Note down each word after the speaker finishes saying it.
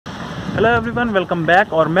Hello everyone, welcome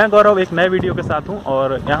back. और मैं गौरव एक नए वीडियो के साथ हूं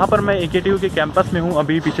और यहां पर मैं AKTU के कैंपस में हूं।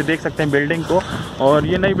 अभी पीछे देख सकते हैं बिल्डिंग को, और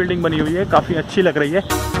ये नई बिल्डिंग बनी हुई है, काफ़ी अच्छी लग रही है।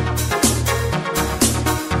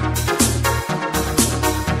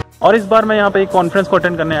 और इस बार मैं यहाँ पे एक कॉन्फ्रेंस को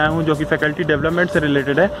अटेंड करने आया हूँ जो कि फैकल्टी डेवलपमेंट से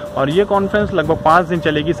रिलेटेड है। और ये कॉन्फ्रेंस लगभग 5 दिन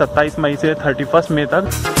चलेगी, 27 मई से 31 मई तक।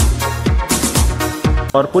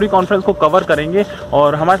 और पूरी कॉन्फ्रेंस को कवर करेंगे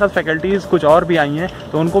और हमारे साथ फैकल्टीज़ कुछ और भी आई हैं,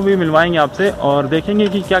 तो उनको भी मिलवाएंगे आपसे और देखेंगे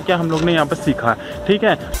कि क्या क्या हम लोग ने यहाँ पर सीखा है। ठीक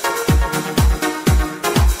है।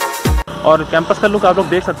 और कैंपस का लुक आप लोग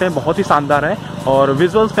देख सकते हैं, बहुत ही शानदार है। और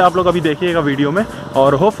विजुअल्स पे आप लोग अभी देखिएगा वीडियो में,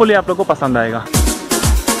 और होपफुली आप लोग को पसंद आएगा।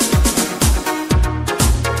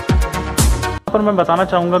 पर मैं बताना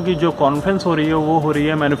चाहूँगा कि जो कॉन्फ्रेंस हो रही है वो हो रही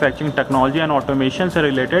है मैन्युफैक्चरिंग टेक्नोलॉजी एंड ऑटोमेशन से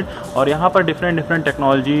रिलेटेड। और यहाँ पर डिफरेंट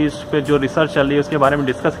टेक्नोलॉजीज़ पे जो रिसर्च चल रही है उसके बारे में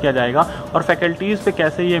डिस्कस किया जाएगा, और फैकल्टीज़ पे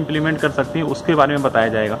कैसे ये इंप्लीमेंट कर सकती हैं उसके बारे में बताया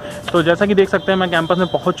जाएगा। तो जैसा कि देख सकते हैं मैं कैंपस में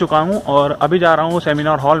पहुँच चुका हूँ और अभी जा रहा हूँ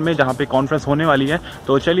सेमिनार हॉल में जहाँ पर कॉन्फ्रेंस होने वाली है।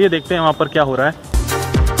 तो चलिए देखते हैं वहाँ पर क्या हो रहा है।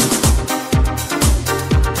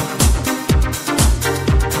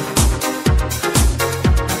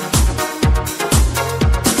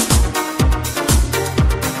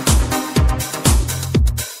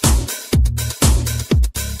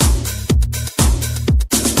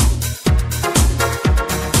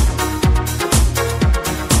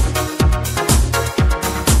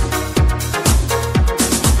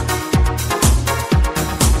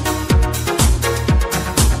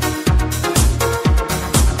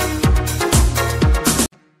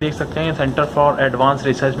 देख सकते हैं सेंटर फॉर एडवांस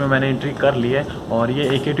रिसर्च में मैंने एंट्री कर ली है, और ये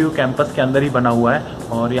AKTU कैंपस के अंदर ही बना हुआ है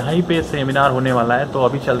और यहीं पे सेमिनार होने वाला है। तो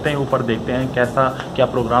अभी चलते हैं ऊपर, देखते हैं कैसा क्या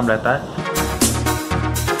प्रोग्राम रहता है।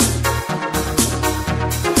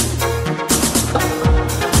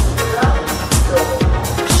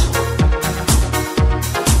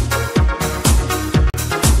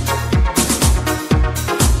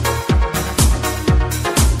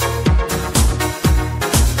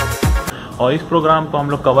 और इस प्रोग्राम को हम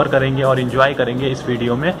लोग कवर करेंगे और एंजॉय करेंगे इस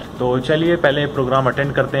वीडियो में। तो चलिए पहले प्रोग्राम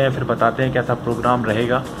अटेंड करते हैं, फिर बताते हैं कैसा प्रोग्राम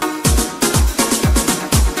रहेगा।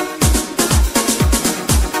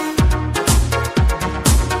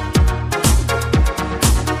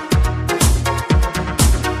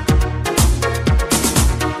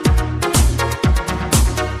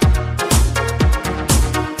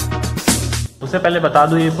 उससे पहले बता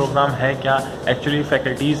दूं ये प्रोग्राम है क्या। एक्चुअली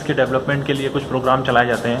फैकल्टीज़ के डेवलपमेंट के लिए कुछ प्रोग्राम चलाए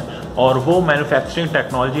जाते हैं, और वो मैन्युफैक्चरिंग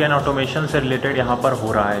टेक्नोलॉजी एंड ऑटोमेशन से रिलेटेड यहाँ पर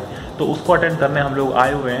हो रहा है। तो उसको अटेंड करने हम लोग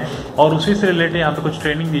आए हुए हैं, और उसी से रिलेटेड यहाँ पे कुछ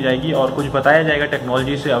ट्रेनिंग दी जाएगी और कुछ बताया जाएगा,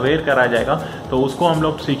 टेक्नोलॉजी से अवेयर कराया जाएगा। तो उसको हम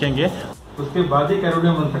लोग सीखेंगे, उसके बाद ही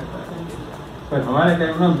कैरोनियम बन सकता है। पर हमारा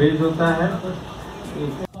कैरोनियम बेस्ड होता है।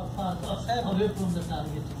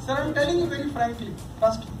 Sir, I'm telling you very frankly,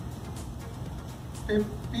 first,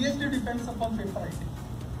 PhD depends upon paper writing,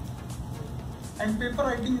 and paper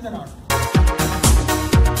writing is an art.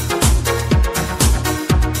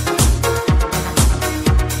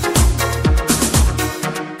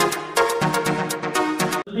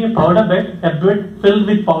 A powder bed filled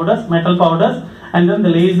with powders, metal powders, and then the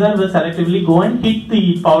laser will selectively go and hit the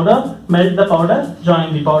powder, melt the powder,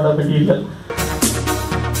 join the powder material.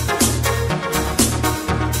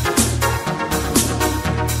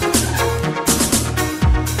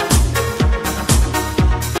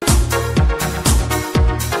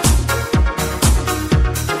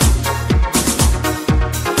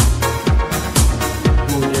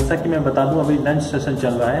 जैसा कि मैं बता दूं अभी lunch session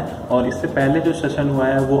चल रहा है, और इससे पहले जो सेशन हुआ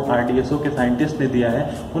है वो RDSO के साइंटिस्ट ने दिया है।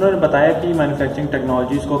 उन्होंने बताया कि मैन्युफैक्चरिंग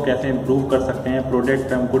टेक्नोलॉजीज़ को कैसे इंप्रूव कर सकते हैं, प्रोडक्ट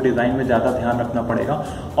पे हमको डिज़ाइन में ज़्यादा ध्यान रखना पड़ेगा,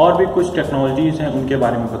 और भी कुछ टेक्नोलॉजीज़ हैं उनके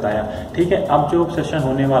बारे में बताया। ठीक है। अब जो सेशन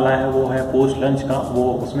होने वाला है वो है पोस्ट लंच का।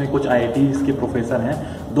 वो उसमें कुछ IITs के प्रोफेसर हैं,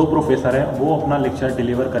 2 प्रोफेसर हैं, वो अपना लेक्चर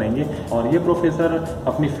डिलीवर करेंगे, और ये प्रोफेसर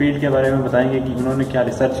अपनी फील्ड के बारे में बताएंगे कि उन्होंने क्या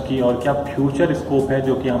रिसर्च की और क्या फ्यूचर स्कोप है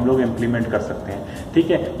जो कि हम लोग इम्प्लीमेंट कर सकते हैं।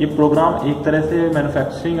 ठीक है। ये प्रोग्राम एक तरह से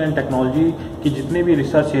मैन्युफैक्चरिंग एंड टेक्नोलॉजी की जितने भी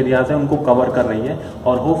रिसर्च एरियाज हैं उनको कवर कर रही है,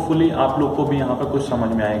 और होपफुली आप लोग को भी यहाँ पर कुछ समझ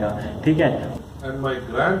में आएगा। ठीक है। And my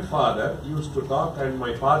grandfather used to talk, and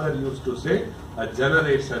my father used to say, a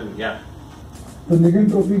generation gap. तो निगल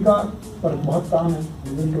ट्रॉफी का पर बहुत काम है।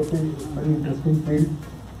 निगल ट्रॉफी बड़ी इंटरेस्टिंग फील्ड,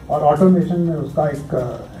 और ऑटोमेशन में उसका एक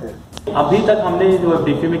है। अभी तक हमने जो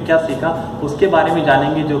FDP में क्या सीखा उसके बारे में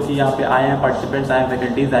जानेंगे, जो कि यहाँ पे आए हैं, पार्टिसिपेंट्स आए हैं,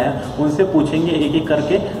 फैकल्टीज आए हैं, उनसे पूछेंगे एक एक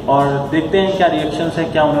करके, और देखते हैं क्या रिएक्शंस है,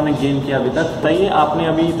 क्या उन्होंने गेन किया अभी तक। बताइए आपने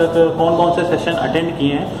अभी तक कौन कौन से सेशन अटेंड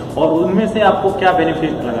किए हैं और उनमें से आपको क्या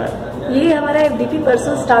बेनिफिट लगा है? ये हमारा FDP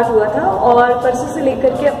परसों स्टार्ट हुआ था, और परसों से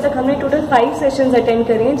लेकर के अब तक हमने टोटल 5 सेशंस अटेंड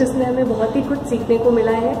करे हैं, जिसमें हमें बहुत ही कुछ सीखने को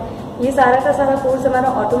मिला है। ये सारा का सारा कोर्स हमारा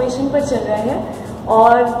ऑटोमेशन पर चल रहा है,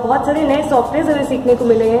 और बहुत सारे नए सॉफ्टवेयर हमें सीखने को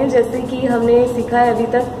मिले हैं, जैसे कि हमने सीखा है अभी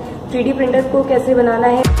तक 3D प्रिंटर को कैसे बनाना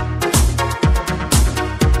है।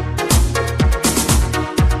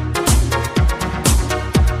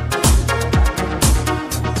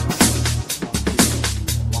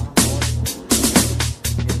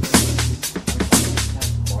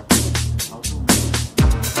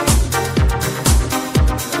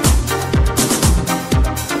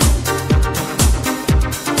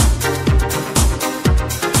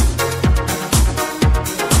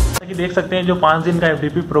 देख सकते हैं जो 5 दिन का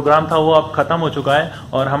FDP प्रोग्राम था वो अब खत्म हो चुका है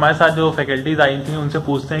और हमारे साथ जो फैकल्टीज आई थी उनसे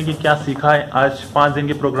पूछते हैं कि क्या सीखा है आज 5 दिन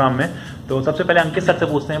के प्रोग्राम में। तो सबसे पहले अंकित सर से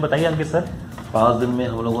पूछते हैं, बताइए अंकित सर। 5 दिन में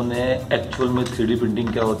हम लोगों ने एक्चुअल में 3D प्रिंटिंग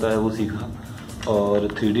क्या होता है वो सीखा और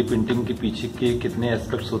 3D प्रिंटिंग के पीछे के कितने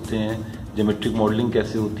एस्पेक्ट्स होते हैं, ज्योमेट्रिक मॉडलिंग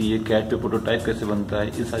कैसे होती है, कैड पे प्रोटोटाइप कैसे बनता है,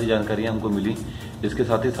 ये सारी जानकारियाँ हमको मिली। इसके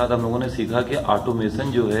साथ ही साथ हम लोगों ने सीखा कि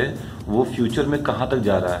ऑटोमेशन जो है वो फ्यूचर में कहाँ तक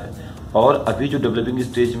जा रहा है और अभी जो डेवलपिंग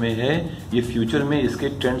स्टेज में है ये फ्यूचर में इसके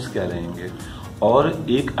ट्रेंड्स क्या रहेंगे। और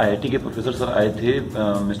एक IIT के प्रोफेसर सर आए थे,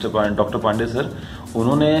 डॉक्टर पांडे सर,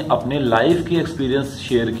 उन्होंने अपने लाइफ के एक्सपीरियंस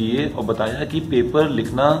शेयर किए और बताया कि पेपर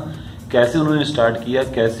लिखना कैसे उन्होंने स्टार्ट किया,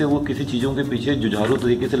 कैसे वो किसी चीज़ों के पीछे जुझारू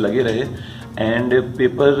तरीके से लगे रहे एंड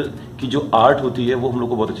पेपर की जो आर्ट होती है वो हम लोग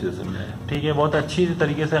को बहुत अच्छे से समझाया। ठीक है, बहुत अच्छी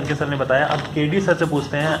तरीके से अंकित सर ने बताया। अब KD सर से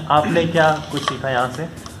पूछते हैं, आपने क्या कुछ सीखा यहाँ से?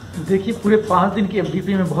 देखिए, पूरे 5 दिन की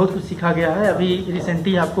FDP में बहुत कुछ सीखा गया है। अभी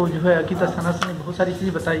रिसेंटली आपको जो है अकीता सना ने बहुत सारी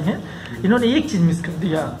चीज़ें बताई हैं। इन्होंने एक चीज़ मिस कर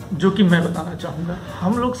दिया जो कि मैं बताना चाहूँगा।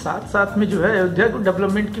 हम लोग साथ साथ में जो है अयोध्या को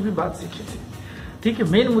डेवलपमेंट की भी बात सीखे थे। ठीक है,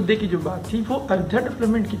 मेन मुद्दे की जो बात थी वो अयोध्या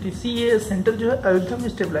डेवलपमेंट की थी। CA सेंटर जो है अयोध्या में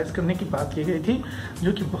स्टेबलाइज करने की बात की गई थी,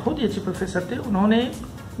 जो कि बहुत ही अच्छे प्रोफेसर थे। उन्होंने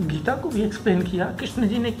गीता को भी एक्सप्लेन किया, कृष्ण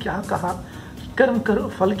जी ने क्या कहा कि कर्म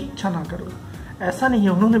करो फल की इच्छा ना करो। ऐसा नहीं है,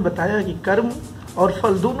 उन्होंने बताया कि कर्म और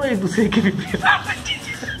फल दोनों एक दूसरे के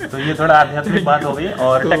विपरीत। तो ये थोड़ा आध्यात्मिक बात हो गई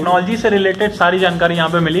और टेक्नोलॉजी से रिलेटेड सारी जानकारी यहाँ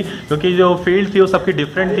पे मिली, क्योंकि जो फील्ड थी वो सबकी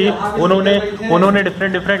डिफरेंट थी। उन्होंने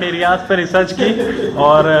डिफरेंट एरियाज पे रिसर्च की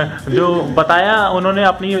और जो बताया उन्होंने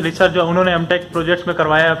अपनी रिसर्च जो उन्होंने एमटेक प्रोजेक्ट्स में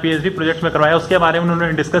करवाया, PhD प्रोजेक्ट्स में करवाया, उसके बारे में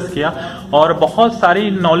उन्होंने डिस्कस किया और बहुत सारी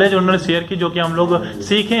नॉलेज उन्होंने शेयर की जो कि हम लोग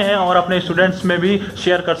सीखे हैं और अपने स्टूडेंट्स में भी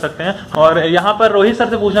शेयर कर सकते हैं। और यहाँ पर रोहित सर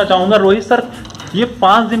से पूछना चाहूंगा, रोहित सर ये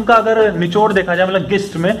 5 दिन का अगर निचोड़ देखा जाए मतलब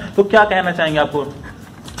गिस्ट में, तो क्या कहना चाहेंगे आपको?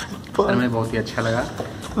 सर मुझे बहुत ही अच्छा लगा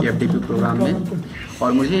ये FDP प्रोग्राम में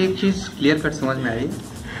और मुझे एक चीज़ क्लियर कट समझ में आई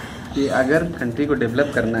कि अगर कंट्री को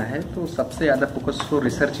डेवलप करना है तो सबसे ज़्यादा फोकस को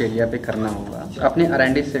रिसर्च एरिया पे करना होगा। अपने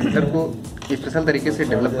R&D सेक्टर को स्पेशल तरीके से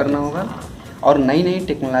डेवलप करना होगा और नई नई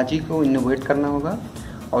टेक्नोलॉजी को इनोवेट करना होगा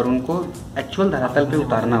और उनको एक्चुअल धरातल पे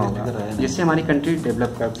उतारना होगा, जिससे हमारी कंट्री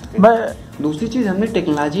डेवलप कर सके। दूसरी चीज़, हमने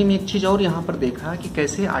टेक्नोलॉजी में एक चीज़ और यहाँ पर देखा कि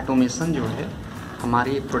कैसे ऑटोमेशन जो है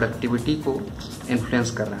हमारी प्रोडक्टिविटी को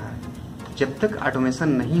इन्फ्लुएंस कर रहा है। जब तक ऑटोमेशन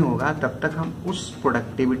नहीं होगा तब तक हम उस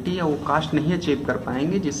प्रोडक्टिविटी या वो कास्ट नहीं अचीव कर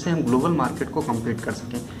पाएंगे जिससे हम ग्लोबल मार्केट को कम्पीट कर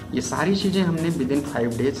सकें। ये सारी चीज़ें हमने विद इन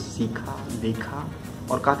 5 डेज सीखा, देखा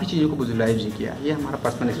और काफी चीजों को विजुअलाइज किया। ये हमारा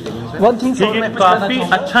पर्सनल एक्सपीरियंस है। काफी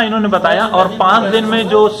अच्छा इन्होंने बताया और 5 दिन में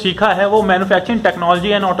जो सीखा है वो मैन्युफैक्चरिंग टेक्नोलॉजी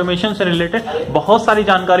एंड ऑटोमेशन से रिलेटेड बहुत सारी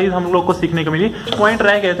जानकारी हम लोग को सीखने को मिली। पॉइंट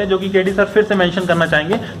रह गए थे जो कि KD सर फिर से मेंशन करना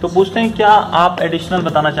चाहेंगे, तो पूछते हैं क्या आप एडिशनल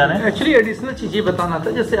बताना चाह रहे हैं? एक्चुअली एडिशनल चीजें बताना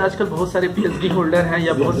था, जैसे आजकल बहुत सारे PhD होल्डर हैं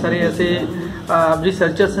या बहुत सारे ऐसे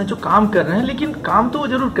रिसर्चर्स हैं जो काम कर रहे हैं, लेकिन काम तो वो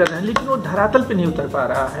जरूर कर रहे हैं लेकिन वो धरातल पे नहीं उतर पा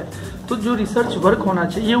रहा है। तो जो रिसर्च वर्क होना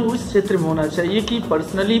चाहिए वो इस क्षेत्र में होना चाहिए कि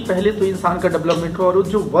पर्सनली पहले तो इंसान का डेवलपमेंट हो और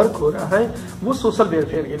जो वर्क हो रहा है वो सोशल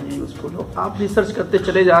वेलफेयर के लिए यूजफुल हो। आप रिसर्च करते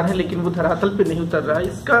चले जा रहे हैं लेकिन वो धरातल पे नहीं उतर रहा है,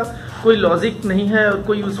 इसका कोई लॉजिक नहीं है और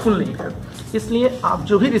कोई यूजफुल नहीं है। इसलिए आप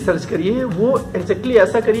जो भी रिसर्च करिए वो एग्जैक्टली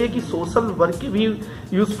ऐसा करिए कि सोशल वर्क के भी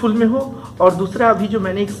यूजफुल में हो। और दूसरा, अभी जो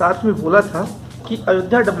मैंने एक साथ में बोला था कि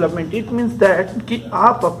Ayodhya development, it means that कि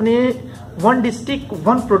आप अपने 1 डिस्ट्रिक्ट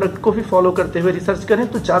 1 प्रोडक्ट को भी फॉलो करते हुए रिसर्च करें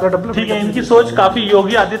तो ज्यादा डेवलपमेंट। ठीक है, इनकी सोच काफी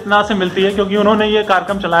योगी आदित्यनाथ से मिलती है क्योंकि उन्होंने ये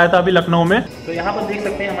कार्यक्रम चलाया था अभी लखनऊ में। तो यहाँ पर देख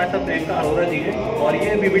सकते हैं हमारे साथ प्रियंका अरोरा जी है और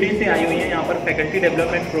ये BBD से आई हुई है। यहाँ पर फैकल्टी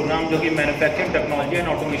डेवलपमेंट प्रोग्राम जो कि मैन्युफैक्चरिंग टेक्नोलॉजी एंड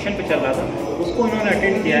ऑटोमेशन पे चल रहा था उसको उन्होंने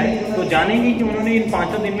अटेंड किया है। तो जानेंगे कि उन्होंने इन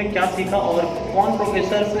 5 दिन में क्या सीखा और कौन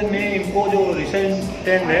प्रोफेसर ने इनको जो रिसेंट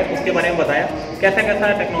ट्रेंड है उसके बारे में बताया, कैसा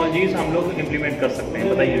कैसा टेक्नोलॉजीज हम लोग इम्प्लीमेंट कर सकते हैं,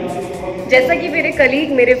 बताइए। जैसा कि मेरे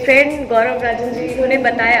कलीग, मेरे फ्रेंड गौरव राजन जी उन्होंने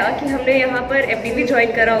बताया कि हमने यहाँ पर FDP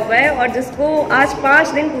ज्वाइन करा हुआ है और जिसको आज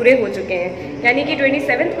 5 दिन पूरे हो चुके हैं, यानी कि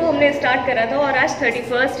 27 को हमने स्टार्ट करा था और आज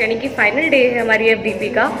 31 यानी कि फाइनल डे है हमारी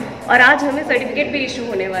FDP का और आज हमें सर्टिफिकेट भी इशू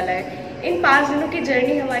होने वाला है। इन 5 दिनों की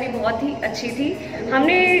जर्नी हमारी बहुत ही अच्छी थी।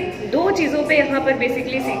 हमने 2 चीज़ों पे यहाँ पर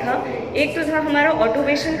बेसिकली सीखा। एक तो था हमारा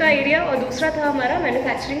ऑटोमेशन का एरिया और दूसरा था हमारा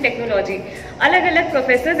मैन्युफैक्चरिंग टेक्नोलॉजी। अलग अलग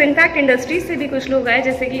प्रोफेसर्स, इनफैक्ट इंडस्ट्रीज से भी कुछ लोग आए,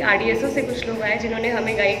 जैसे कि RDSO से कुछ लोग आए जिन्होंने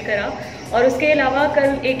हमें गाइड करा, और उसके अलावा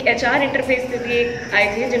कल एक HR इंटरफेस से भी एक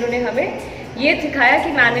आए थे जिन्होंने हमें ये सिखाया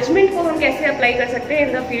कि मैनेजमेंट को हम कैसे अप्लाई कर सकते हैं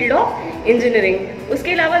in the field of engineering.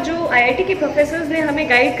 उसके अलावा जो IIT के प्रोफेसर्स ने हमें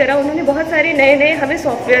गाइड करा, उन्होंने बहुत सारे नए नए हमें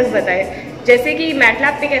सॉफ्टवेयर्स बताए, जैसे कि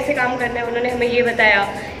मैटलैब पे कैसे काम करना है उन्होंने हमें ये बताया,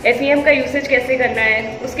 FEM का यूसेज कैसे करना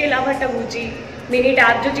है। उसके अलावा टबूची, मिनी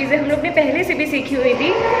टैब, जो चीज़ें हम लोग ने पहले से भी सीखी हुई थी,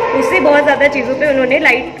 उससे बहुत ज़्यादा चीज़ों पे उन्होंने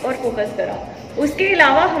लाइट और फोकस करा। उसके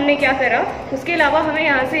अलावा हमने क्या करा, उसके अलावा हमें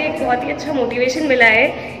यहाँ से एक बहुत ही अच्छा मोटिवेशन मिला है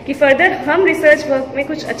कि फर्दर हम रिसर्च वर्क में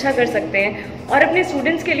कुछ अच्छा कर सकते हैं। और अपने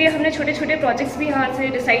स्टूडेंट्स के लिए हमने छोटे छोटे प्रोजेक्ट्स भी यहाँ से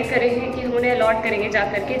डिसाइड करे हैं कि हम उन्हें अलॉट करेंगे जा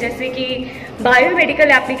करके, जैसे कि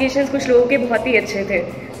बायोमेडिकल एप्लीकेशंस कुछ लोगों के बहुत ही अच्छे थे,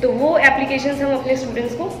 तो वो एप्लीकेशंस हम अपने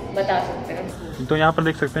स्टूडेंट्स को बता सकते हैं। तो यहाँ पर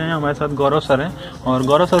देख सकते हैं हमारे साथ गौरव सर हैं, और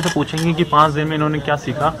गौरव सर से पूछेंगे कि 5 दिन में इन्होंने क्या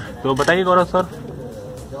सीखा। तो बताइए गौरव सर।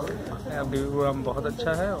 FDP प्रोग्राम बहुत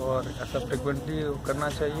अच्छा है और ऐसा फ्रिक्वेंटली करना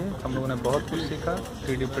चाहिए। हम लोगों ने बहुत कुछ सीखा,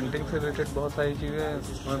 3D प्रिंटिंग से रिलेटेड बहुत सारी चीज़ें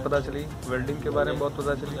हमें पता चली, वेल्डिंग के बारे में बहुत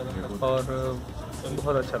पता चली और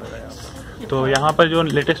बहुत अच्छा लगा यहाँ पर। तो यहाँ पर जो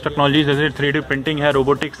लेटेस्ट टेक्नोलॉजी जैसे 3D प्रिंटिंग है,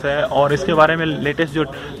 रोबोटिक्स है, और इसके बारे में लेटेस्ट जो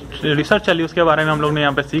रिसर्च चली उसके बारे में हम लोग ने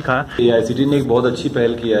यहाँ पर सीखा। IIT ने एक बहुत अच्छी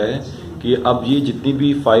पहल किया है कि अब ये जितनी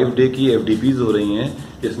भी 5 डे की FDPs हो रही हैं,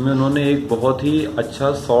 इसमें उन्होंने एक बहुत ही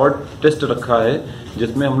अच्छा शॉर्ट टेस्ट रखा है,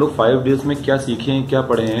 जिसमें हम लोग 5 डेज में क्या सीखे हैं, क्या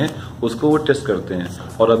पढ़े हैं, उसको वो टेस्ट करते हैं।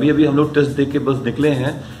 और अभी हम लोग टेस्ट दे के बस निकले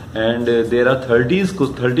हैं, एंड देयर आर 30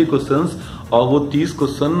 क्वेश्चंस, और वो 30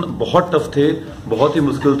 क्वेश्चन बहुत टफ थे, बहुत ही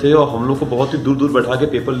मुश्किल थे, और हम लोग को बहुत ही दूर दूर बैठा के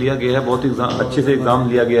पेपर लिया गया है, बहुत ही अच्छे से एग्जाम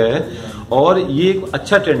लिया गया है। और ये एक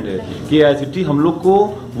अच्छा ट्रेंड है कि IIT हम लोग को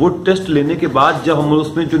वो टेस्ट लेने के बाद जब हम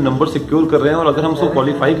उसमें जो नंबर सिक्योर कर रहे हैं और अगर हम उसको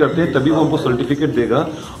क्वालिफाई करते हैं तभी वो हमको सर्टिफिकेट देगा,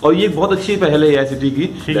 और ये एक बहुत अच्छी पहल है IIT की।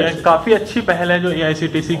 ठीक है, काफी अच्छी पहल है जो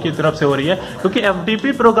AICTC की तरफ से हो रही है, क्योंकि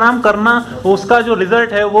FDP प्रोग्राम करना, उसका जो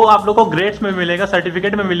रिजल्ट है वो आप लोग को ग्रेड्स में मिलेगा,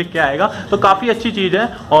 सर्टिफिकेट में मिल के आएगा, तो काफी अच्छी चीज है।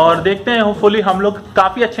 और देखते हैं होपफुली हम लोग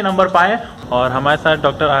काफी अच्छे नंबर पाए। और हमारे साथ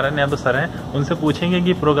डॉक्टर आर्यन यादव सर हैं, उनसे पूछेंगे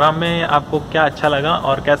कि प्रोग्राम में आपको क्या अच्छा लगा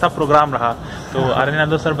और कैसा प्रोग्राम रहा। तो आर्यन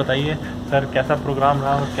यादव सर बताइए सर, कैसा प्रोग्राम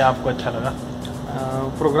रहा और क्या आपको अच्छा लगा?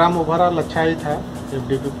 प्रोग्राम ओवरऑल अच्छा ही था।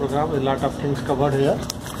 FDP programme, a lot of things covered here.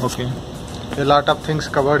 Okay. A lot of things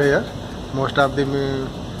covered here. Most of the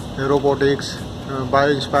robotics,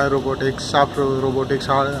 bio-inspired robotics, soft robotics,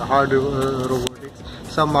 hard robotics,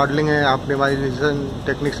 some modeling and optimization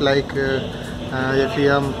techniques like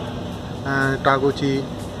FEM, Taguchi,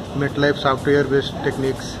 MATLAB software-based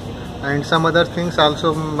techniques, and some other things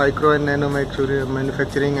also, micro and nano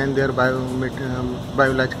manufacturing and their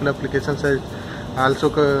biological applications are also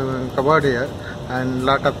covered here, and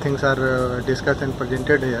lot of things are discussed and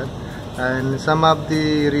presented here, and some of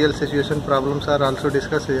the real situation problems are also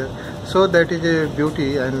discussed here. So that is a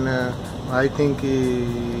beauty, and I think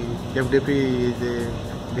FDP is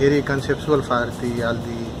very conceptual for all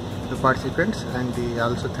the participants, and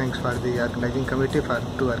also thanks for the organizing committee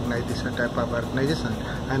to organize this type of organization,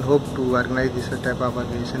 and hope to organize this type of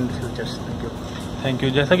organization in the future. Thank you. Thank you.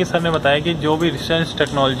 जैसा कि sir ने बताया कि जो भी research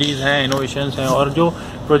technologies हैं, innovations हैं, और जो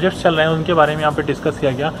प्रोजेक्ट्स चल रहे हैं उनके बारे में यहाँ पे डिस्कस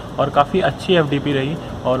किया गया, और काफ़ी अच्छी FDP रही,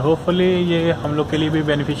 और होपफुली ये हम लोग के लिए भी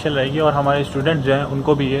बेनिफिशियल रहेगी, और हमारे स्टूडेंट जो हैं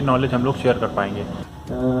उनको भी ये नॉलेज हम लोग शेयर कर पाएंगे।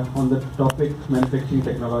 On the topic manufacturing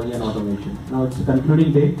technology and automation. Now it's the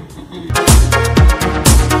concluding day.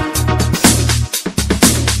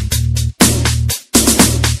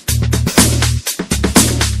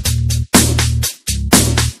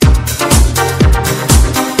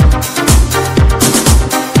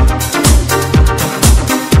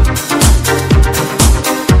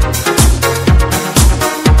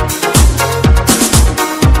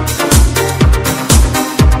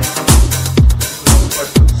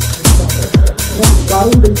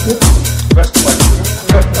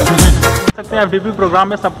 सकते हैं FDP प्रोग्राम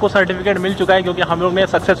में सबको सर्टिफिकेट मिल चुका है, क्योंकि हम लोग ने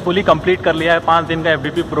सक्सेसफुली कंप्लीट कर लिया है 5 दिन का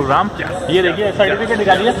FDP प्रोग्राम। ये देखिए सर्टिफिकेट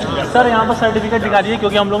दिखाइए सर, यहाँ पर सर्टिफिकेट दिखाइए,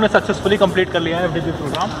 क्योंकि हम लोग ने सक्सेसफुली कंप्लीट कर लिया है FDP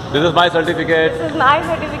programme. This is my certificate. This is my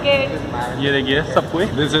certificate. ये देखिए सबको,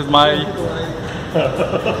 दिस इज माय ये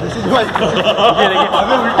देखिए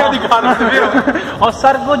उल्टा दिखा रहा। और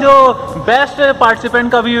सर को जो बेस्ट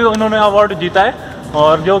पार्टिसिपेंट का भी उन्होंने अवार्ड जीता है,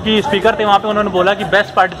 और जो कि स्पीकर थे वहाँ पे उन्होंने बोला कि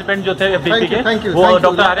बेस्ट पार्टिसिपेंट जो थे FDP के वो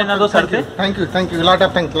डॉक्टर आर्यन यादव सर थे। Thank you lot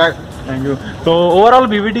of thank you. तो ओवरऑल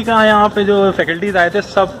BVT का यहाँ पे जो फैकल्टीज आए थे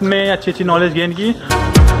सब ने अच्छी नॉलेज गेन की।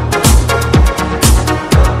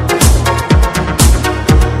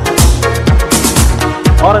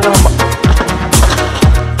 और अगर हम